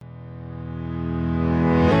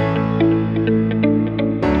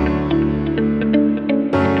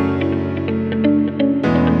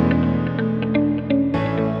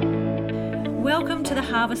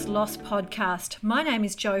Harvest Loss podcast. My name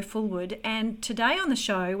is Jo Fullwood, and today on the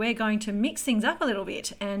show we're going to mix things up a little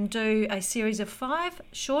bit and do a series of 5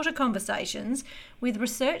 shorter conversations with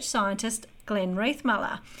research scientist Glenn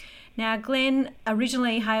Reithmuller. Now, Glenn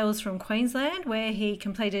originally hails from Queensland, where he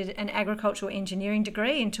completed an agricultural engineering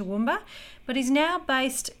degree in Toowoomba, but he's now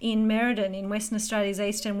based in Merredin in Western Australia's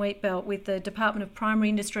Eastern Wheatbelt with the Department of Primary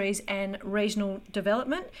Industries and Regional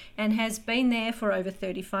Development, and has been there for over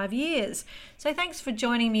 35 years. So thanks for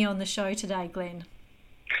joining me on the show today, Glenn.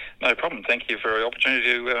 No problem. Thank you for the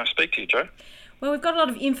opportunity to speak to you, Jo. Well, we've got a lot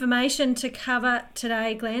of information to cover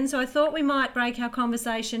today, Glenn, so I thought we might break our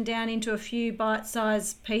conversation down into a few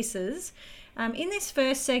bite-sized pieces. In this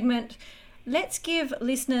first segment, let's give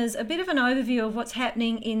listeners a bit of an overview of what's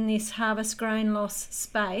happening in this harvest grain loss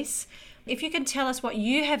space. If you can tell us what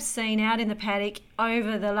you have seen out in the paddock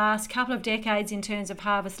over the last couple of decades in terms of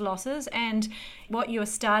harvest losses and what you're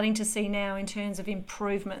starting to see now in terms of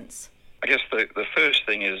improvements. I guess the first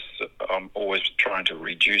thing is I'm always trying to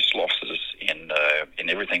reduce losses in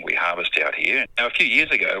everything we harvest out here. Now, a few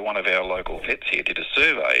years ago, one of our local vets here did a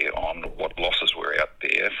survey on what losses were out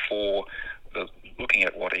there for looking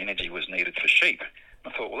at what energy was needed for sheep.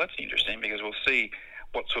 I thought, well, that's interesting because we'll see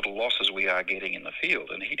what sort of losses we are getting in the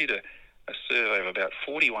field. And he did a survey of about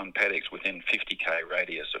 41 paddocks within 50k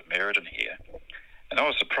radius of Merredin here. And I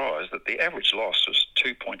was surprised that the average loss was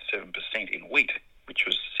 2.7% in wheat, which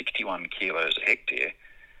was 61 kilos a hectare.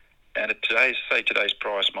 And at today's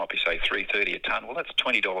price might be, say, $3.30 a tonne. Well, that's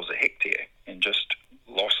 $20 a hectare in just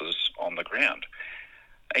losses on the ground,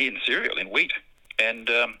 in cereal, in wheat. And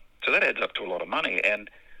so that adds up to a lot of money. And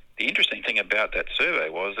the interesting thing about that survey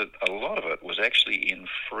was that a lot of it was actually in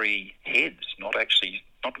free heads, not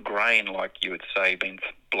grain like you would say being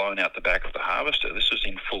blown out the back of the harvester. This was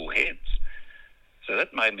in full heads. So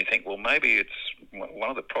that made me think, well, maybe it's one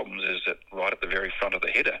of the problems is that right at the very front of the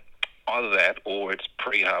header, either that or it's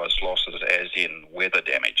pre-harvest losses as in weather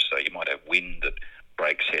damage. So you might have wind that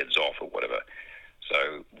breaks heads off or whatever.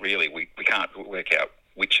 So really we can't work out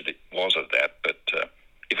which it was of that, but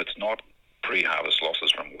if it's not pre-harvest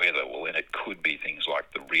losses from weather, well, then it could be things like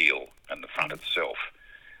the reel and the front itself.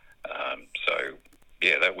 So,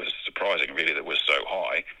 yeah, that was surprising really that it was so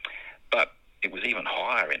high. But it was even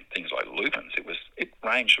higher in things like lupins. It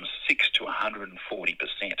ranged from 6 to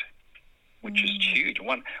 140%, which is huge.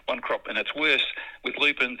 One crop, and it's worse with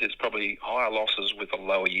lupins. It's probably higher losses with a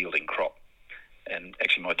lower yielding crop. And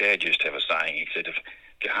actually, my dad used to have a saying. He said, if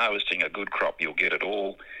you're harvesting a good crop, you'll get it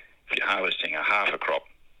all. If you're harvesting half a crop,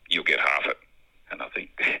 you'll get half it. And I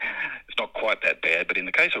think it's not quite that bad, but in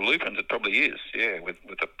the case of lupins, it probably is. Yeah, with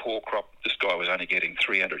a poor crop, this guy was only getting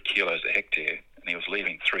 300 kilos a hectare, and he was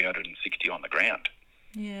leaving 360 on the ground.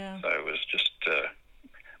 Yeah. So it was just,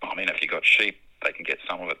 if you got sheep, they can get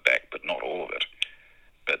some of it back, but not all of it.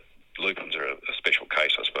 But lupins are a special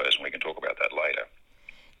case, I suppose, and we can talk about that later.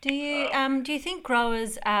 Do you think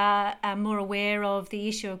growers are more aware of the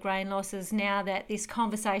issue of grain losses now that this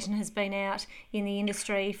conversation has been out in the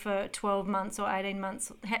industry for 12 months or 18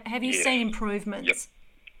 months? Have you seen improvements? Yep.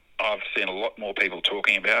 I've seen a lot more people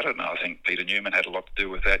talking about it, and I think Peter Newman had a lot to do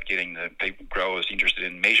with that, getting the growers interested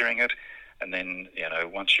in measuring it. And then,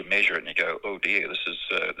 once you measure it and you go, oh dear, this is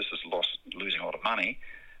losing a lot of money.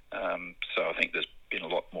 So I think there's been a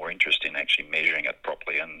lot more interest in actually measuring it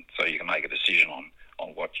properly, and so you can make a decision on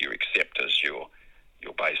what you accept as your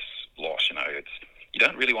base loss. You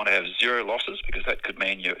don't really want to have zero losses because that could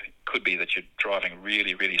mean could be that you're driving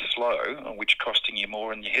really, really slow, which costing you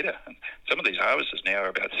more in your header. And some of these harvesters now are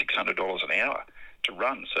about $600 an hour to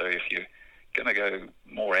run. So if you're going to go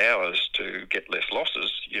more hours to get less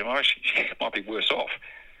losses, you might be worse off.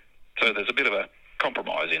 So there's a bit of a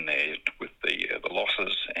compromise in there with the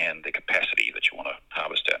losses and the capacity that you want to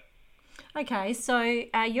harvest at. Okay, so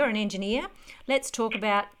you're an engineer. Let's talk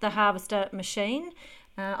about the harvester machine.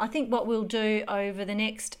 I think what we'll do over the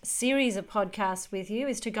next series of podcasts with you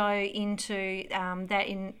is to go into that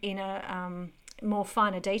in a more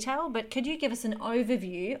finer detail. But could you give us an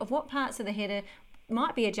overview of what parts of the header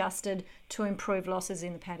might be adjusted to improve losses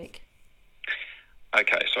in the paddock?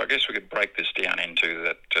 Okay, so I guess we could break this down into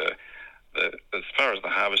that. As far as the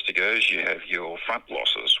harvester goes, you have your front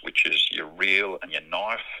losses, which is your reel and your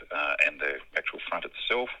knife and the actual front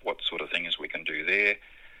itself, what sort of things we can do there.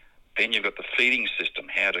 Then you've got the feeding system,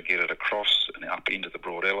 how to get it across and up into the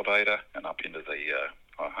broad elevator and up into the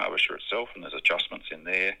harvester itself, and there's adjustments in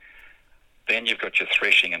there. Then you've got your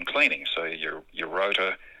threshing and cleaning, so your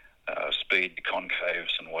rotor, speed,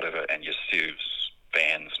 concaves and whatever, and your sieves,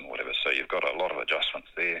 fans and whatever. So you've got a lot of adjustments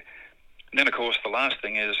there. And then, of course, the last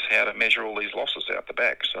thing is how to measure all these losses out the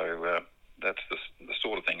back. So that's the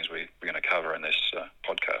sort of things we're going to cover in this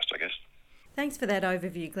podcast. Thanks for that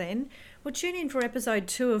overview, Glenn. Well, tune in for episode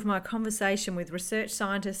 2 of my conversation with research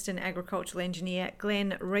scientist and agricultural engineer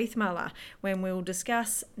Glenn Riethmuller, when we'll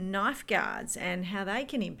discuss knife guards and how they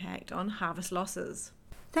can impact on harvest losses.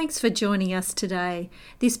 Thanks for joining us today.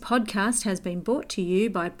 This podcast has been brought to you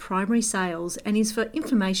by Primary Sales and is for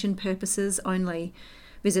information purposes only.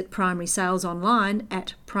 Visit Primary Sales online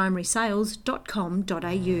at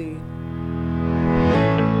primarysales.com.au.